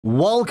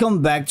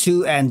Welcome back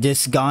to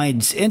Andy's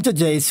Guides. In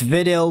today's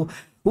video,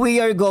 we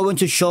are going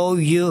to show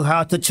you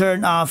how to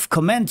turn off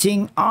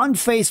commenting on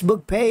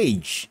Facebook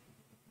page.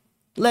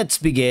 Let's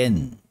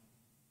begin.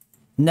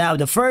 Now,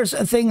 the first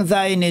thing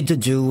that you need to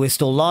do is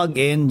to log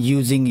in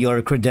using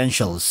your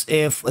credentials.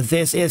 If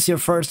this is your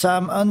first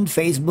time on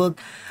Facebook,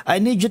 I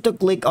need you to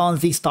click on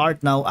the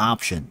Start Now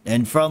option.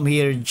 And from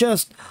here,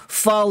 just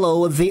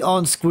follow the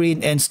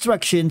on-screen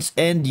instructions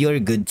and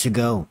you're good to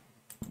go.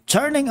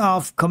 Turning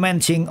off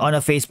commenting on a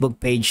Facebook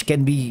page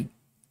can be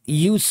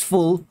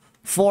useful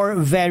for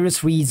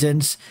various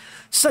reasons,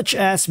 such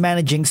as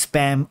managing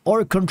spam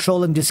or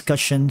controlling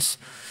discussions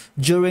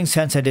during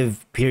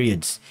sensitive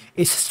periods.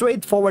 It's a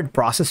straightforward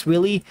process,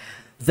 really,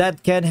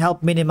 that can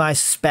help minimize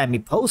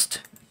spammy posts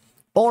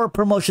or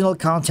promotional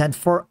content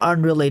for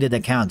unrelated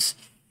accounts.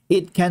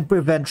 It can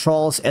prevent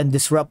trolls and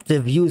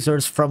disruptive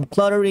users from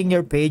cluttering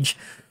your page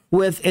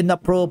with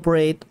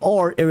inappropriate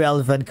or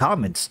irrelevant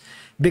comments,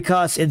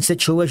 because in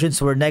situations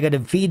where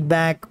negative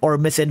feedback or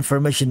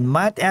misinformation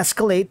might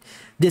escalate,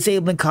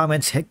 disabling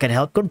comments can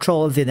help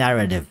control the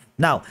narrative.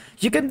 Now,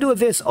 you can do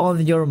this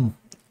on your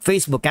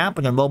Facebook app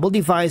on your mobile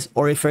device,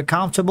 or if you're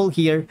comfortable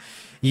here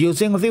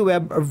using the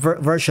web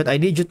version, I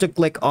need you to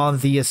click on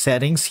the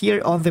settings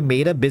here on the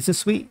Meta Business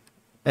Suite,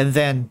 and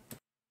then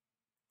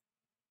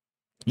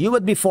you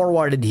would be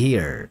forwarded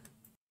here.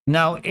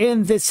 Now,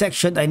 in this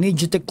section, I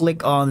need you to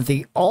click on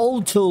the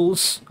All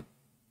Tools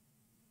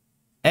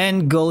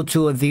and go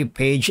to the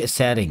page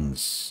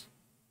settings.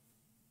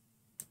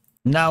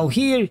 Now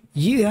here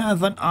you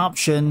have an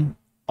option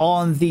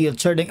on the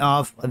turning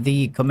off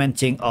the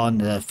commenting on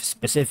the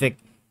specific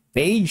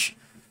page,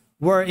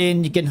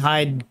 wherein you can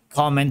hide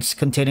comments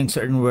containing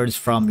certain words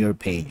from your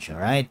page. All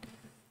right,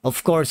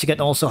 of course you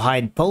can also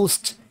hide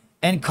posts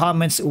and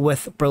comments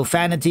with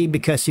profanity,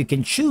 because you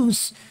can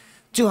choose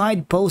to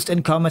hide posts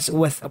and comments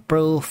with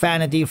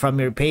profanity from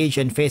your page,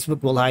 and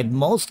Facebook will hide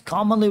most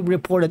commonly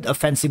reported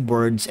offensive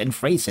words and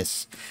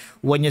phrases.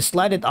 When you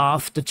slide it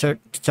off to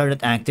turn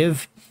it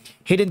active,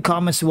 hidden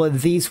comments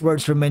with these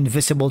words remain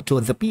visible to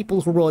the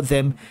people who wrote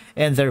them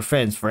and their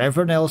friends. For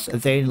everyone else,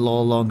 they're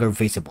no longer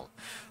visible.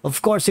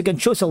 Of course, you can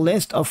choose a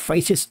list of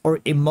phrases or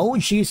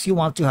emojis you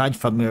want to hide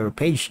from your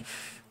page.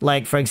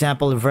 Like, for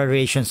example,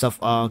 variations of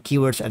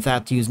keywords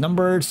that use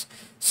numbers,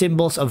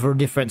 symbols of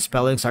different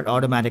spellings are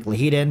automatically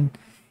hidden.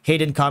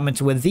 Hidden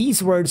comments with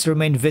these words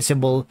remain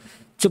visible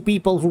to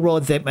people who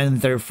wrote them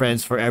and their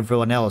friends. For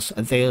everyone else,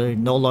 they're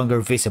no longer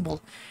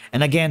visible.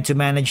 And again, to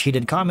manage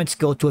hidden comments,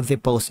 go to the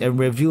post and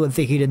review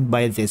the hidden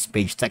by this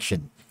page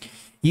section.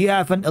 You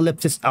have an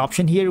ellipsis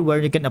option here where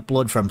you can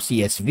upload from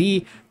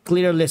CSV,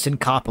 clear list, and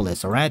copy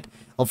list. All right.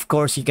 Of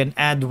course, you can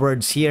add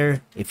words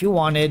here if you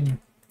wanted,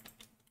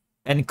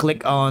 and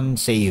click on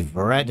save,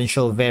 all right, and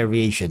show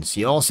variations.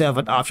 You also have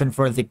an option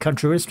for the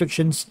country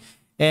restrictions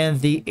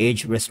and the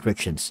age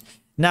restrictions.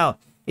 Now,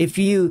 if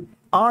you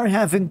are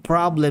having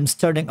problems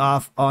turning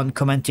off on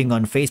commenting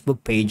on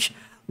Facebook page,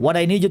 what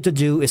I need you to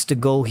do is to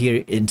go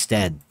here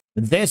instead.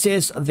 This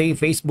is the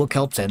Facebook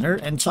Help Center,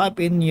 and type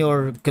in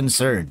your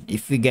concern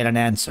if you get an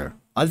answer.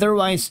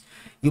 Otherwise,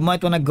 you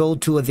might want to go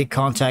to the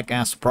Contact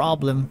Us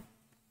problem,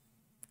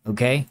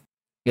 okay?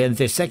 In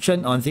this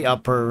section on the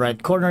upper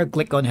right corner,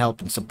 click on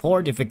Help and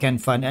Support. If you can't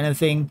find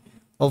anything,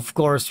 of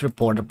course,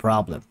 report a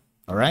problem.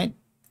 All right?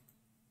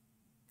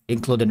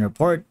 Include and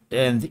report,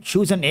 and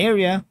choose an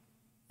area,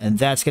 and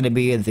that's going to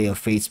be the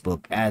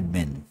Facebook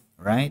admin,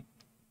 right?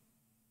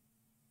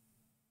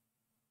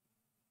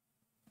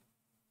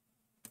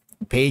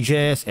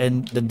 Pages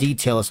and the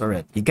details are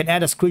it. You can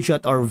add a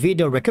screenshot or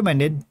video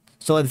recommended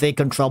so they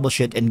can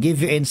troubleshoot and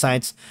give you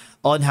insights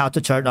on how to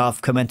turn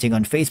off commenting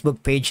on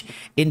Facebook page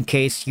in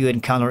case you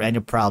encounter any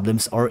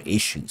problems or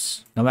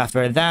issues. Now,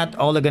 after that,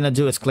 all you're gonna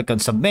do is click on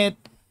submit,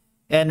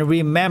 and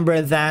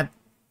remember that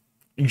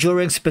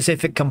during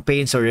specific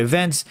campaigns or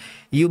events,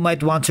 you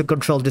might want to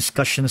control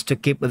discussions to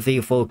keep the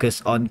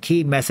focus on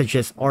key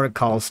messages or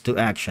calls to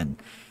action.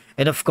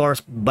 And of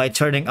course, by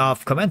turning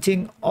off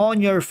commenting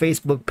on your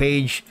Facebook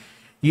page,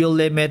 you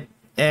limit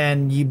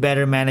and you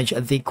better manage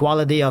the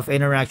quality of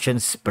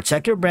interactions,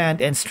 protect your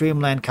brand, and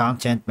streamline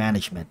content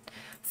management.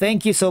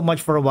 Thank you so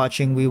much for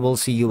watching. We will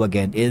see you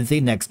again in the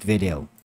next video.